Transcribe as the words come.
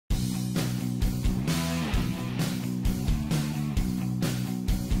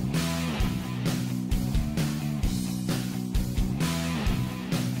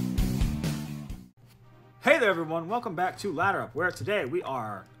Hey there everyone, welcome back to Ladder Up, where today we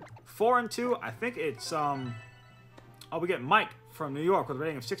are 4-2. I think it's we get Mike from New York with a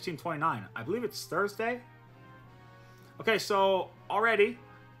rating of 1629. I believe it's Thursday. Okay, so already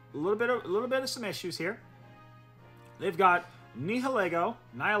a little bit of some issues here. They've got Nihilego,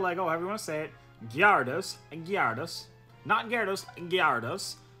 however you want to say it, Gyarados, not Gyarados,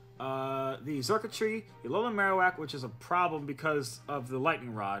 Gyarados. The Circuitry, Alolan Marowak, which is a problem because of the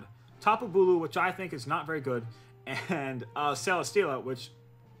Lightning Rod. Tapu Bulu, which I think is not very good. And Celesteela, which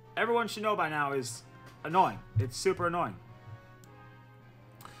everyone should know by now is annoying. It's super annoying.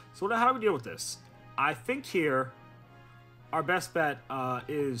 So how do we deal with this? I think here our best bet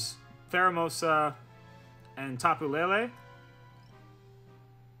is Pheromosa and Tapu Lele.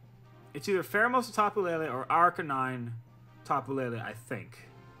 It's either Pheromosa Tapu Lele or Arcanine Tapu Lele, I think.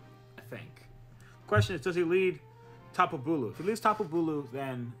 The question is, does he lead Tapu Bulu? If he leads Tapu Bulu,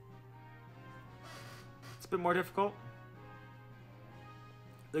 then it's a bit more difficult.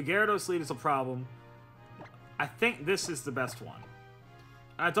 The Gyarados lead is a problem. I think this is the best one.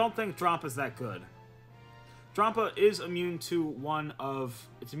 I don't think Drompa's that good. Drampa is immune to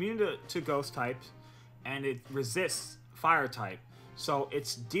it's immune to Ghost types, and it resists Fire type. So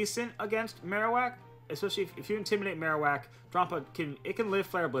it's decent against Marowak, especially if you intimidate Marowak. Drampa can live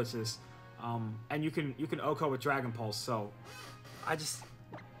Flare Blitzes, and you can OHKO with Dragon Pulse. So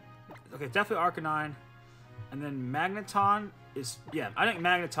okay, definitely Arcanine, and then Magneton is I think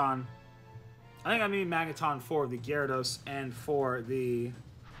Magneton. I mean Magneton for the Gyarados and for the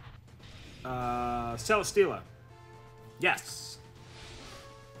Celesteela. Yes.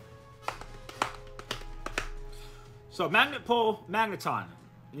 So Magnet Pull, Magneton.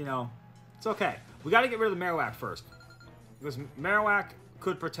 You know, it's okay. We got to get rid of the Marowak first, because Marowak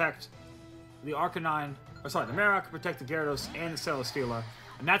could protect the Arcanine. Or sorry, the Marowak could protect the Gyarados and the Celesteela,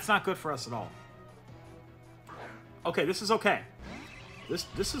 and that's not good for us at all. Okay, this is okay.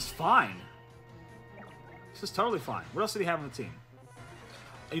 This is fine. This is totally fine. What else did he have on the team?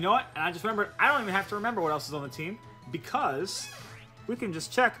 You know what? And I just remembered, I don't even have to remember what else is on the team, because we can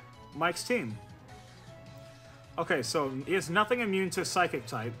just check Mike's team. Okay, so he has nothing immune to Psychic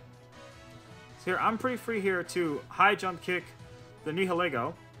type. So here, I'm pretty free here to high jump kick the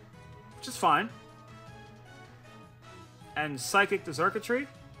Nihilego, which is fine. And Psychic the Circuitry.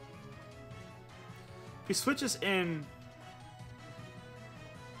 If he switches in,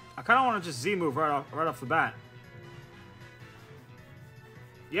 I kind of want to just Z-move right off the bat.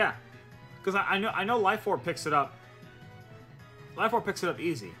 Yeah, because I know Life Orb picks it up. Life Orb picks it up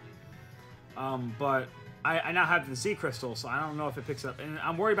easy. But I now have the Z Crystal, so I don't know if it picks it up. And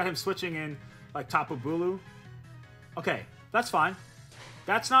I'm worried about him switching in like Tapu Bulu. Okay, that's fine.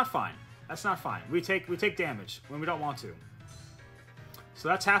 That's not fine. That's not fine. We take damage when we don't want to. So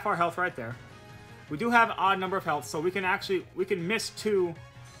that's half our health right there. We do have an odd number of health, so we can miss two.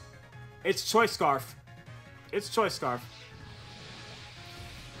 It's Choice Scarf. It's Choice Scarf.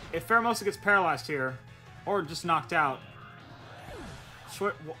 If Pheromosa gets paralyzed here, or just knocked out,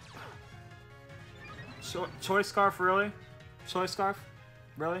 Choice Scarf, really? Choice Scarf?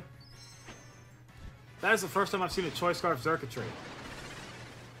 Really? That is the first time I've seen a Choice Scarf Circuitry.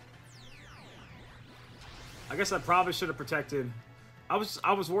 I guess I probably should have protected. I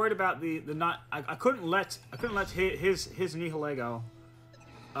was worried about the not. I couldn't let his Nihilego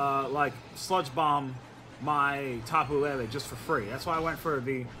like Sludge Bomb my Tapu Lele just for free. That's why I went for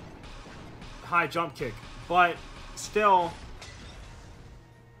the high jump kick. But still,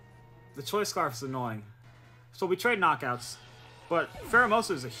 the Choice Scarf is annoying. So we trade knockouts, but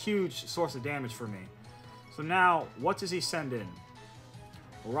Pheromosa is a huge source of damage for me. So now, what does he send in?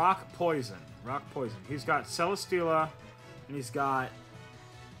 Rock Poison. Rock Poison. He's got Celesteela, and he's got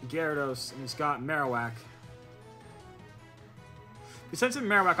Gyarados, and he's got Marowak. If he sends in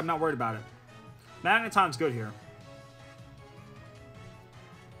Marowak, I'm not worried about it. Magneton's good here.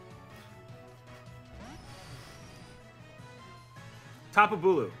 Tapu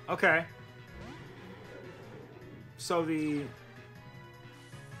Bulu. Okay. So the...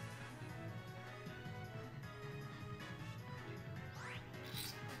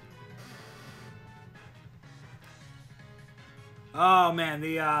 Oh, man.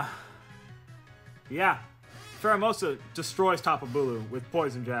 Yeah. Pheromosa destroys Tapu Bulu with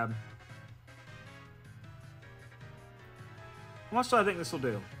Poison Jab. How much do I think this will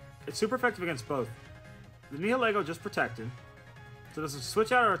do? It's super effective against both. The Nihilego just protected. So does it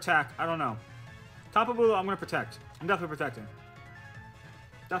switch out or attack? I don't know. Tapu Bulu, I'm going to protect. I'm definitely protecting.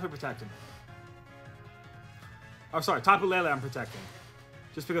 Definitely protecting. Oh, sorry. Tapu Lele, I'm protecting.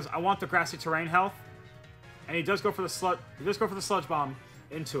 Just because I want the grassy terrain health. And he does go for the sludge bomb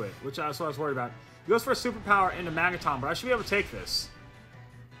into it, which is what I was worried about. He goes for a superpower into Magneton, but I should be able to take this.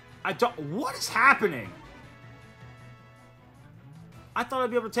 I don't... What is happening? I thought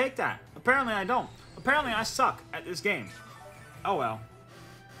I'd be able to take that. Apparently I don't. Apparently I suck at this game. Oh well.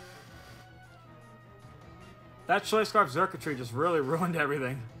 That Choice Scarf Circuitry just really ruined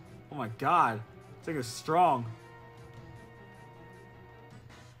everything. Oh my god. This thing is strong.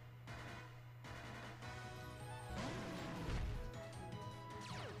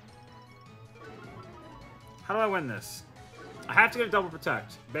 How do I win this? I have to get a double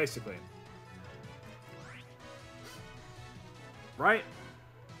protect, basically. Right?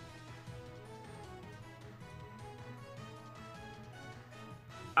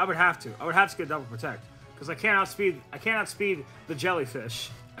 I would have to. I would have to get a double protect. Because I can't outspeed the jellyfish.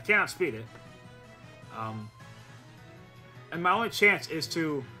 I can't outspeed it. And my only chance is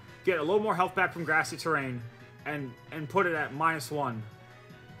to get a little more health back from grassy terrain and put it at -1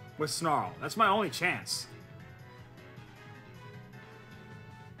 with Snarl. That's my only chance.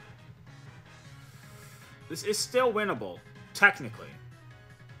 This is still winnable, technically.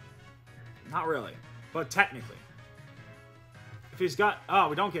 Not really, but technically. If he's got... Oh,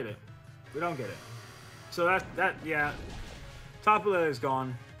 we don't get it. We don't get it. So yeah. Tapu Lele is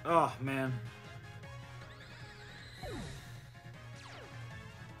gone. Oh, man.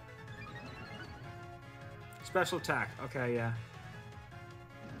 Special attack. Okay, yeah.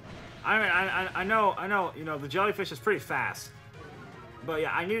 I know, you know, the jellyfish is pretty fast. But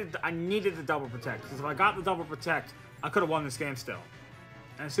yeah, I needed the double protect. Because if I got the double protect, I could have won this game still.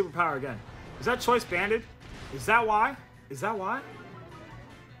 And superpower again. Is that choice banded? Is that why? Is that why?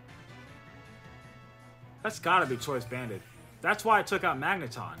 That's gotta be choice banded. That's why I took out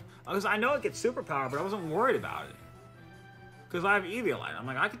Magneton. Because I know it gets superpower, but I wasn't worried about it. Because I have Eviolite. I'm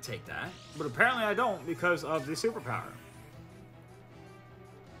like, I could take that. But apparently I don't because of the superpower.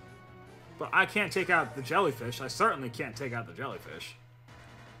 But I can't take out the jellyfish. I certainly can't take out the jellyfish.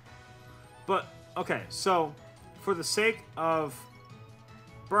 But, okay, so for the sake of...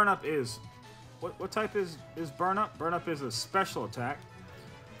 Burn Up is... What type is Burn Up? Burn Up is a special attack.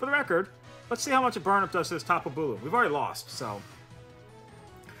 For the record, let's see how much a Burn Up does to this Tapu Bulu. We've already lost, so...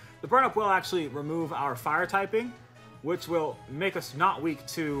 The Burn Up will actually remove our fire typing, which will make us not weak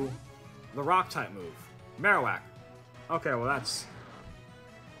to the rock type move. Marowak. Okay, well that's...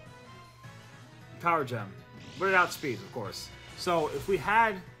 Power Gem. But it outspeeds, of course. So if we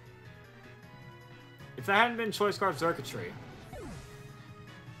had... If that hadn't been Choice Scarf Circuitry...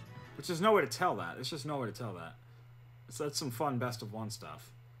 Which there's no way to tell that. There's just no way to tell that. So that's some fun best of one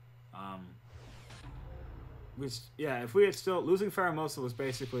stuff. Yeah, if we had still... Losing Pheromosa was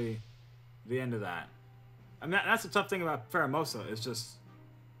basically the end of that. I mean, that's the tough thing about Pheromosa. It's just...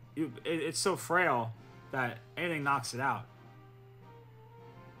 It's so frail that anything knocks it out.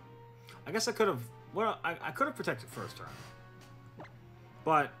 I guess I could have... Well, I could have protected first turn.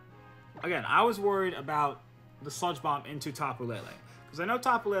 But, again, I was worried about the Sludge Bomb into Tapu Lele. Because I know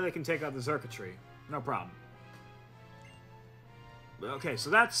Tapu Lele can take out the Circuitry. No problem. Okay, so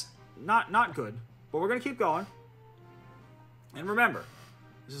that's not good. But we're going to keep going. And remember,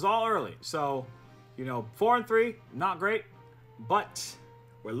 this is all early. So, you know, 4 and 3, not great. But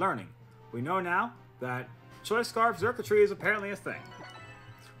we're learning. We know now that Choice Scarf Circuitry is apparently a thing.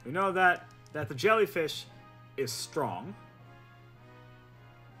 We know that the jellyfish is strong.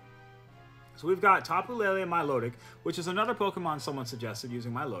 So we've got Tapu Lele and Milotic, which is another Pokemon someone suggested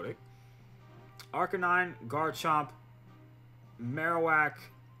using Milotic. Arcanine, Garchomp, Marowak,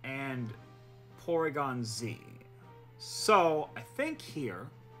 and Porygon Z. So I think here,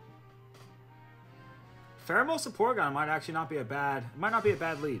 Pheromosa Porygon might actually not be a bad, might not be a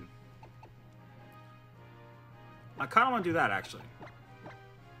bad lead. I kind of want to do that actually.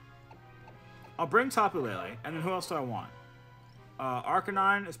 I'll bring Tapu Lele, and then who else do I want?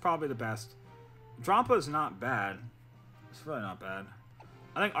 Arcanine is probably the best. Drampa is not bad. It's really not bad.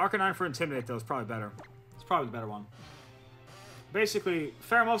 I think Arcanine for Intimidate, though, is probably better. It's probably the better one. Basically,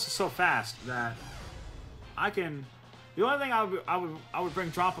 Pheromosa is so fast that I can... The only thing I would bring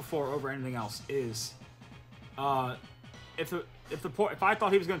Drampa for over anything else is... If I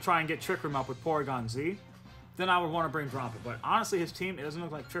thought he was going to try and get Trick Room up with Porygon Z, then I would want to bring Drampa. But honestly, his team, it doesn't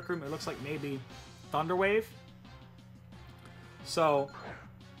look like Trick Room. It looks like maybe Thunder Wave. So,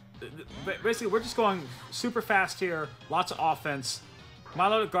 basically, we're just going super fast here. Lots of offense.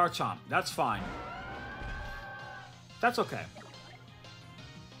 Milotic Garchomp. That's fine. That's okay.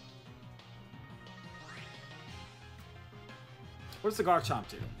 What does the Garchomp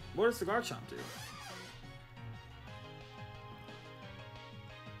do? What does the Garchomp do?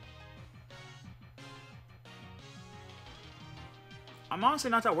 I'm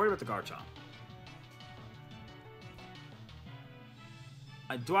honestly not that worried about the Garchomp.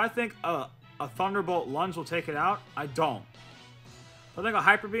 Do I think a Thunderbolt lunge will take it out? I don't. I think a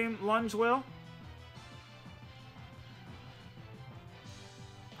Hyper Beam lunge will.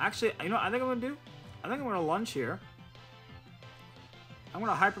 Actually, you know what I think I'm gonna do? I think I'm gonna lunge here. I'm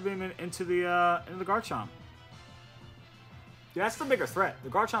gonna Hyper Beam into the Garchomp. Yeah, that's the bigger threat. The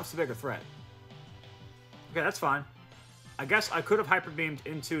Garchomp's the bigger threat. Okay, that's fine. I guess I could have Hyper Beamed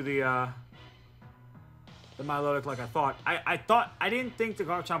into the Milotic like I thought. I didn't think the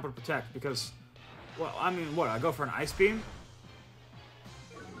Garchomp would protect because, well, I mean, what? I go for an Ice Beam?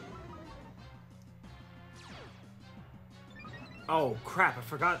 Oh crap!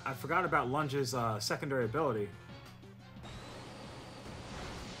 I forgot about Lunge's secondary ability.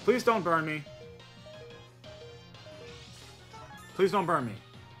 Please don't burn me. Please don't burn me.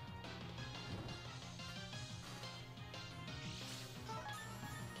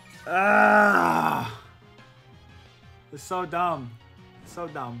 Ah! It's so dumb. So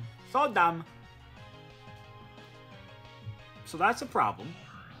dumb. So dumb. So that's a problem.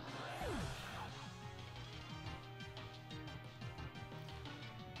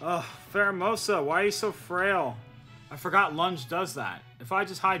 Ugh, Pheromosa, why are you so frail? I forgot Lunge does that. If I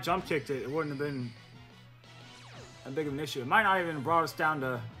just high jump kicked it, it wouldn't have been that big of an issue. It might not even have brought us down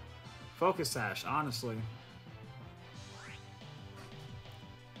to Focus Sash, honestly.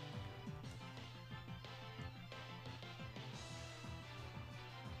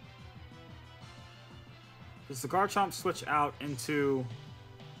 Does the Garchomp switch out into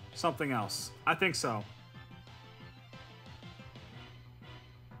something else? I think so.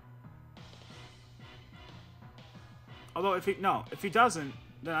 Although if he doesn't,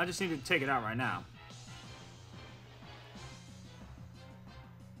 then I just need to take it out right now.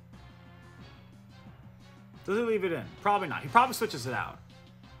 Does he leave it in? Probably not. He probably switches it out.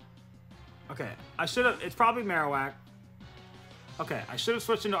 Okay, I should have. It's probably Marowak. Okay, I should have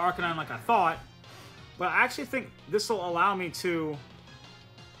switched into Arcanine like I thought, but I actually think this will allow me to.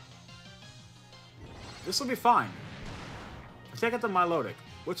 This will be fine. I take out the Milotic,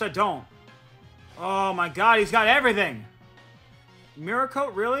 which I don't. Oh my god, he's got everything!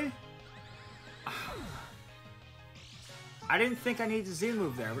 Miracoat, really? I didn't think I needed the Z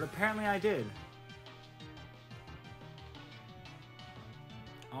move there, but apparently I did.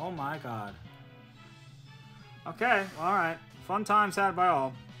 Oh my god. Okay, alright. Fun times had by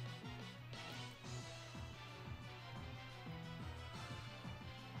all.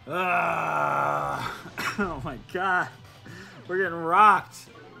 Oh my god. We're getting rocked.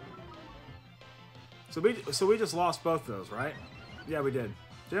 So we just lost both those, right? Yeah, we did.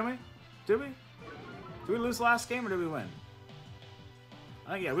 Didn't we? Did we? Did we lose the last game or did we win?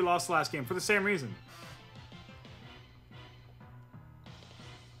 I think, yeah, we lost the last game for the same reason.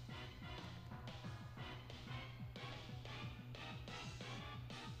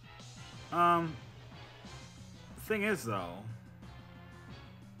 The thing is, though,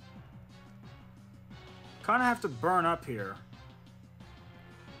 kind of have to burn up here.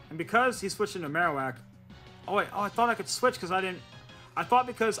 And because he switched into Marowak... Oh, wait. Oh, I thought I could switch because I didn't... I thought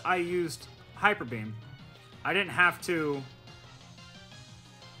because I used Hyper Beam, I didn't have to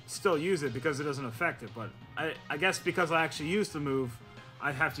still use it because it doesn't affect it. But I guess because I actually used the move,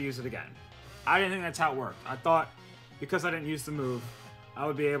 I'd have to use it again. I didn't think that's how it worked. I thought because I didn't use the move, I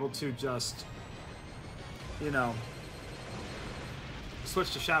would be able to just, you know,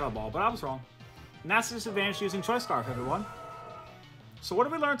 switch to Shadow Ball. But I was wrong. And that's the disadvantage using Choice Scarf, everyone. So what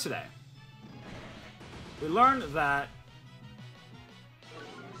did we learn today? We learned that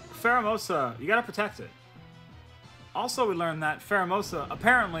Pheromosa, you gotta protect it. Also, we learned that Pheromosa,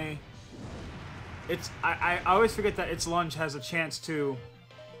 apparently, it's... I always forget that its lunge has a chance to...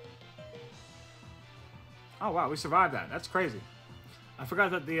 Oh, wow, we survived that. That's crazy. I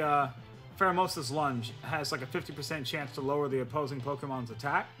forgot that the Pheromosa's lunge has like a 50% chance to lower the opposing Pokemon's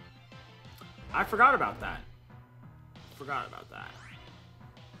attack. I forgot about that. Forgot about that.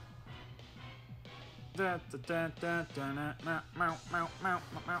 I'm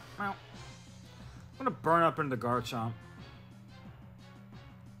gonna burn up into the Garchomp.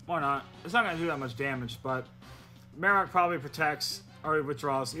 Why not? It's not gonna do that much damage, but Marowak probably protects or he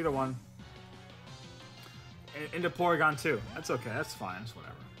withdraws, either one. Into Porygon too. That's okay, that's fine, it's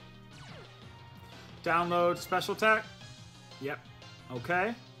whatever. Download special attack. Yep.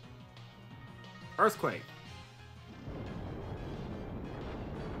 Okay. Earthquake.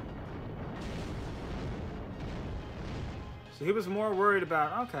 So he was more worried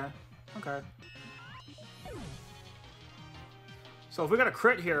about... Okay. Okay. So if we got a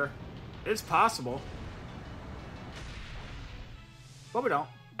crit here, it's possible. But we don't.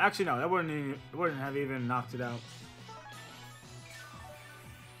 Actually, no. That wouldn't have even knocked it out.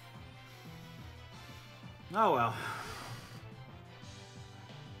 Oh well.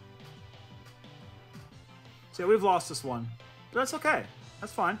 So yeah, we've lost this one. But that's okay.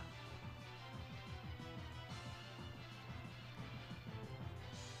 That's fine.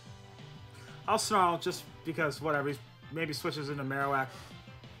 I'll snarl just because whatever. He maybe switches into Marowak.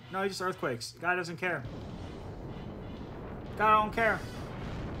 No, he just earthquakes. Guy doesn't care. Guy don't care.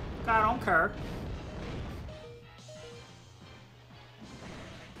 Guy don't care.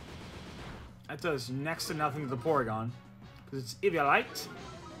 That does next to nothing to the Porygon. Because it's Eviolite.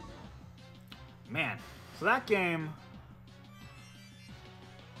 Man. So that game...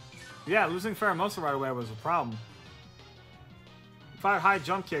 Yeah, losing Pheromosa right away was a problem. If I had high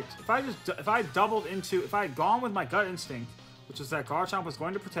jump kicked, if I had gone with my gut instinct, which is that Garchomp was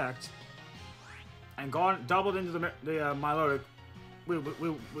going to protect, and doubled into the Milotic,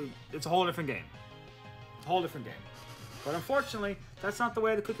 it's a whole different game. It's a whole different game. But unfortunately, that's not the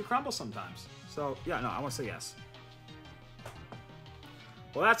way the cookie crumbles sometimes. So yeah, no, I want to say yes.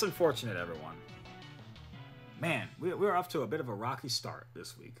 Well, that's unfortunate, everyone. Man, we're off to a bit of a rocky start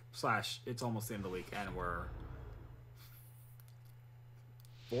this week. / it's almost the end of the week, and we're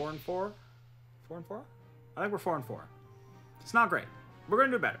 4-4? 4-4? I think we're 4-4. It's not great. We're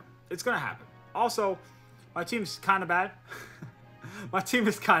going to do better. It's going to happen. Also, my team's kind of bad. My team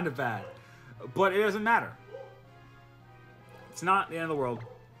is kind of bad. But it doesn't matter. It's not the end of the world.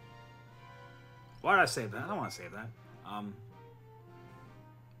 Why did I say that? I don't want to say that.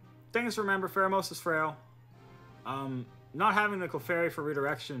 Things to remember, Pheromosa is frail. Not having the Clefairy for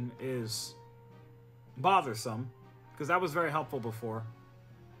redirection is bothersome. Because that was very helpful before.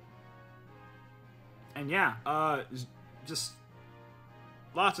 And yeah, just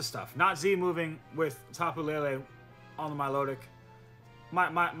lots of stuff. Not Z moving with Tapu Lele on the Milotic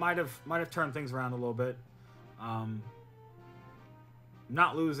might have turned things around a little bit.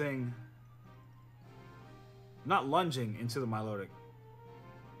 Not lunging into the Milotic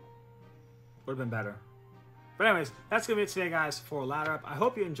would have been better. But anyways, that's gonna be it today, guys, for Ladder Up. I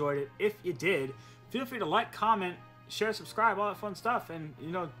hope you enjoyed it. If you did, feel free to like, comment, share, subscribe, all that fun stuff. And, you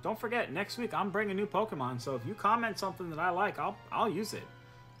know, don't forget, next week I'm bringing new Pokemon. So if you comment something that I like, I'll use it.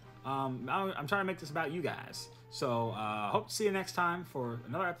 I'm trying to make this about you guys. So hope to see you next time for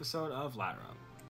another episode of Ladder Up.